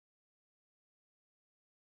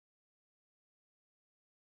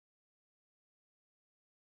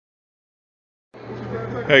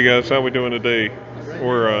Hey guys, how we doing today?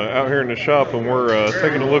 We're out here in the shop and we're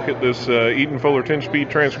taking a look at this Eaton 10-speed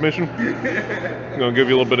transmission. I'm going to give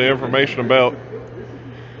you a little bit of information about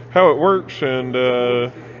how it works and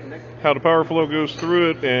how the power flow goes through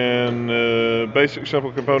it and basic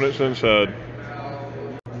simple components inside.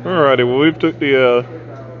 Alrighty, well we've took the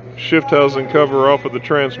shift housing cover off of the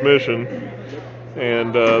transmission,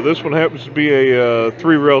 and this one happens to be a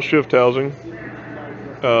 3-rail shift housing,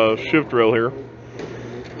 shift rail here.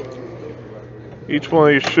 Each one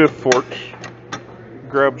of these shift forks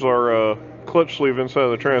grabs our clutch sleeve inside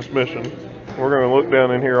of the transmission. We're going to look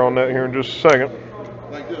down in here on that here in just a second.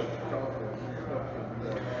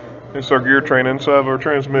 It's our gear train inside of our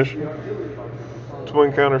transmission.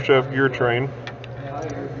 Twin countershaft gear train.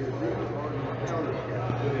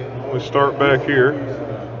 We start back here.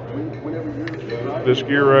 This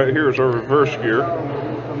gear right here is our reverse gear.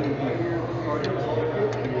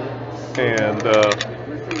 And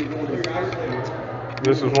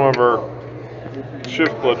this is one of our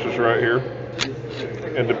shift clutches right here.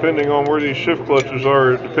 And depending on where these shift clutches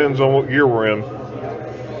are, it depends on what gear we're in.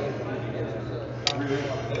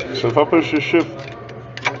 So if I push this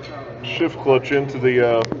shift clutch into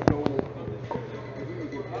the,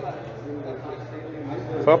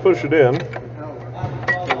 if I push it in,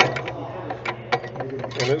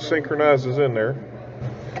 and it synchronizes in there,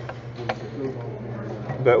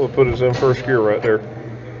 that would put us in first gear right there.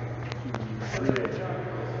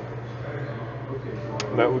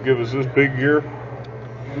 And that would give us this big gear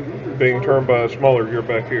being turned by a smaller gear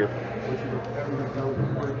back here.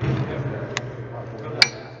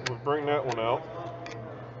 We'll bring that one out.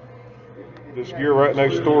 This gear right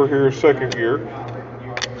next door here is second gear.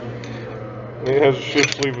 And it has a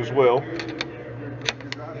shift sleeve as well.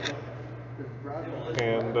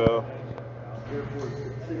 And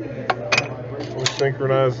we'll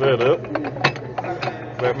synchronize that up.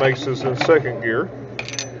 That makes us in second gear.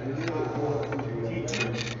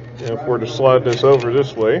 And if we're to slide this over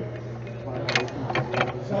this way,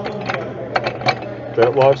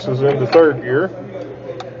 that locks us into third gear.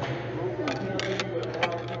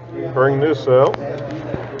 Bring this out.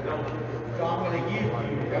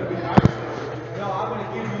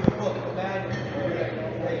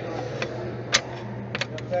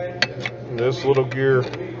 And this little gear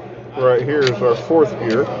right here is our fourth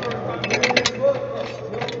gear.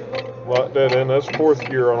 Lock that in, that's fourth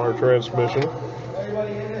gear on our transmission.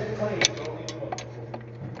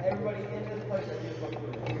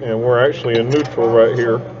 And we're actually in neutral right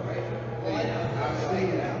here.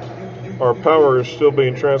 Our power is still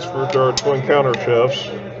being transferred to our twin countershafts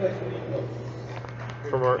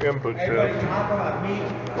from our input shaft.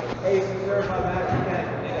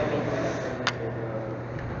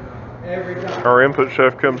 Our input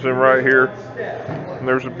shaft comes in right here, and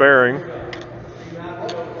there's a bearing.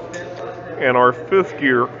 And our fifth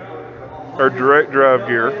gear, our direct drive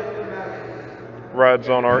gear, rides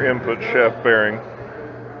on our input shaft bearing.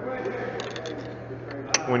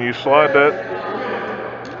 When you slide that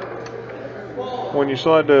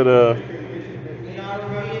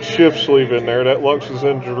shift sleeve in there, that locks us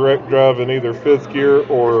in direct drive in either 5th gear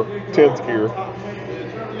or 10th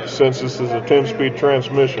gear, since this is a 10-speed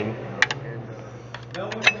transmission.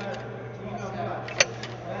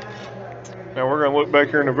 Now we're going to look back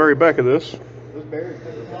here in the very back of this.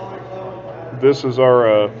 This is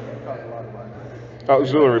our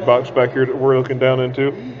auxiliary box back here that we're looking down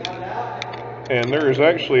into. And there is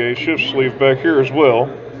actually a shift sleeve back here as well.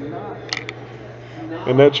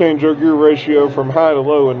 And that changed our gear ratio from high to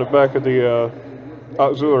low in the back of the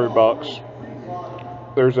auxiliary box.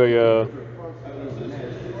 There's a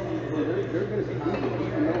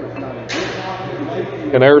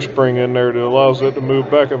an air spring in there that allows it to move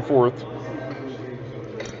back and forth.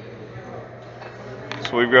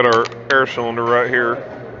 So we've got our air cylinder right here.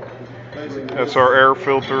 That's our air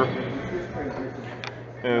filter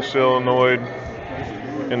and a solenoid,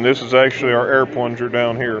 and this is actually our air plunger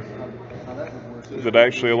down here that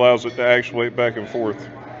actually allows it to actuate back and forth.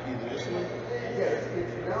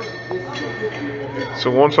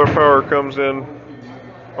 So once our power comes in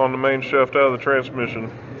on the main shaft out of the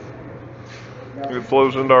transmission, it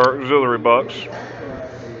flows into our auxiliary box,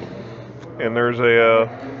 and there's a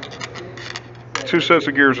 2 sets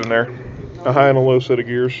of gears in there, a high and a low set of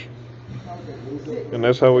gears, and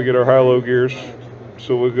that's how we get our high-low gears.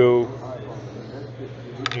 So we'll go,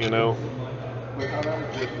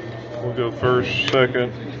 we'll go first,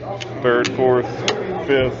 second, third, fourth,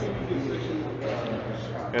 fifth.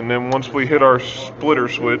 And then once we hit our splitter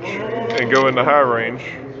switch and go into high range,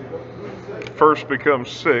 first becomes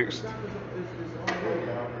 6th.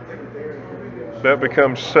 That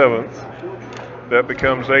becomes 7th. That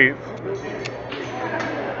becomes 8th.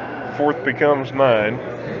 4th becomes 9.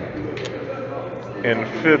 And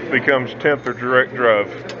 5th becomes 10th or direct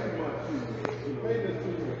drive.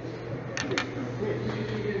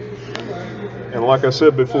 And like I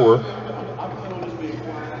said before,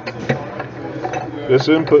 this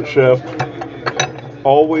input shaft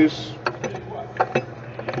always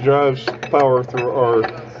drives power through our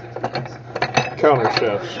counter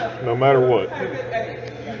shafts, no matter what.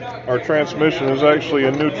 Our transmission is actually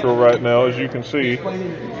in neutral right now. As you can see,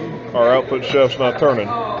 our output shaft's not turning.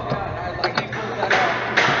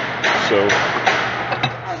 So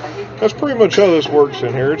that's pretty much how this works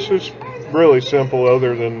in here. It's just really simple,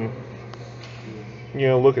 other than, you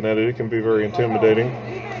know, looking at it, it can be very intimidating.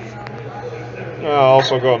 I'll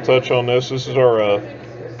also go and touch on this. This is our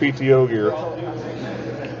PTO gear.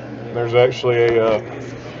 There's actually a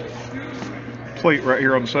plate right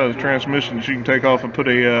here on the side of the transmission that you can take off and put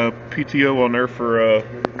a PTO on there for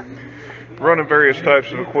running various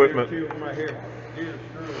types of equipment.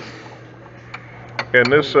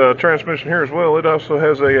 And this transmission here as well, it also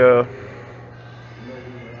has a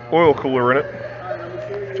oil cooler in it.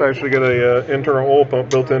 It's actually got a internal oil pump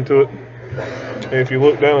built into it. And if you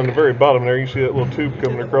look down in the very bottom there, you see that little tube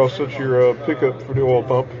coming across. That's your pickup for the oil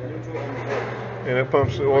pump. And it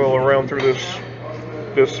pumps the oil around through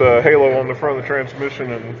this halo on the front of the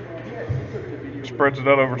transmission and spreads it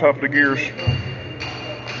out over top of the gears.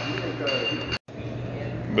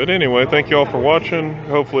 But anyway, thank you all for watching.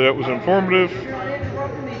 Hopefully that was informative.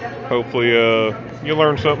 Hopefully you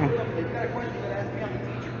learned something.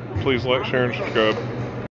 Please like, share, and subscribe.